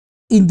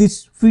In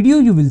this video,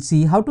 you will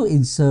see how to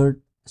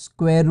insert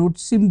square root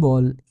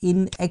symbol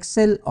in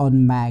Excel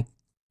on Mac.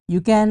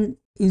 You can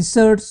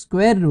insert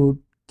square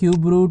root,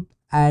 cube root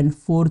and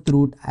fourth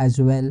root as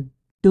well.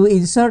 To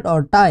insert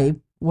or type,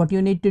 what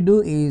you need to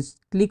do is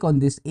click on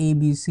this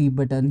ABC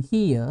button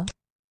here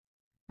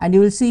and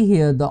you will see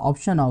here the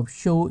option of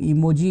show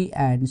emoji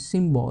and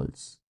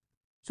symbols.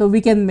 So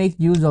we can make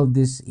use of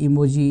this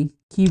emoji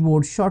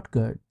keyboard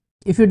shortcut.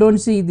 If you don't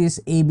see this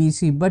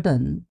ABC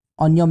button,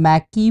 on your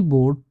Mac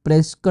keyboard,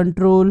 press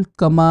Ctrl,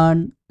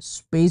 Command,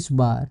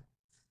 Spacebar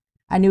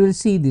and you will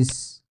see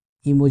this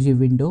emoji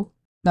window.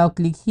 Now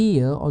click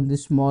here on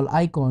this small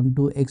icon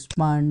to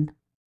expand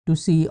to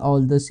see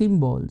all the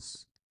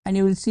symbols. And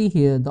you will see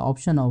here the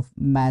option of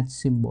match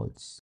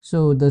symbols.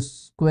 So the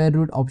square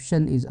root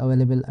option is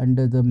available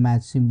under the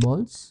match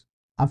symbols.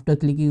 After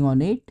clicking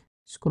on it,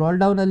 scroll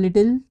down a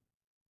little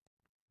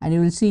and you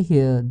will see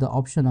here the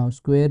option of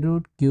square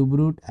root, cube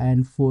root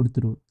and fourth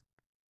root.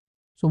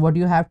 So what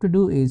you have to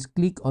do is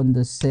click on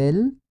the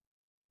cell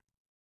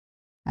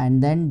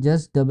and then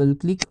just double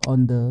click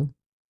on the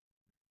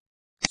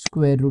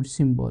square root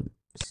symbol.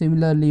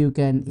 Similarly, you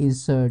can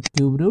insert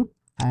cube root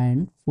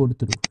and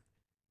fourth root.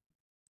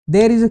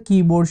 There is a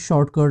keyboard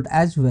shortcut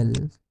as well.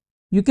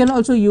 You can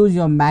also use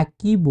your Mac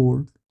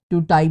keyboard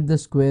to type the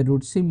square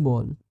root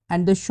symbol,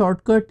 and the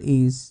shortcut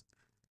is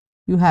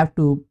you have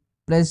to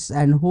press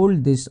and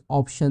hold this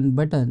option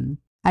button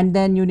and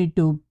then you need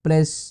to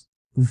press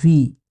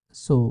V.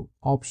 So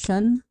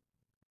option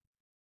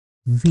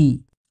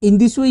V. In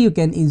this way you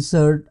can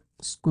insert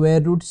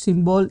square root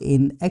symbol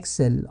in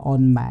Excel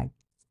on Mac.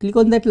 Click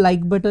on that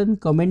like button,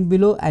 comment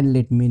below and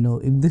let me know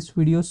if this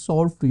video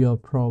solved your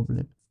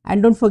problem.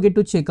 And don't forget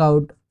to check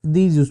out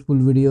these useful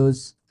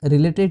videos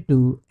related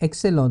to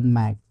Excel on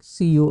Mac.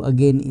 See you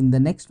again in the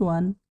next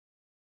one.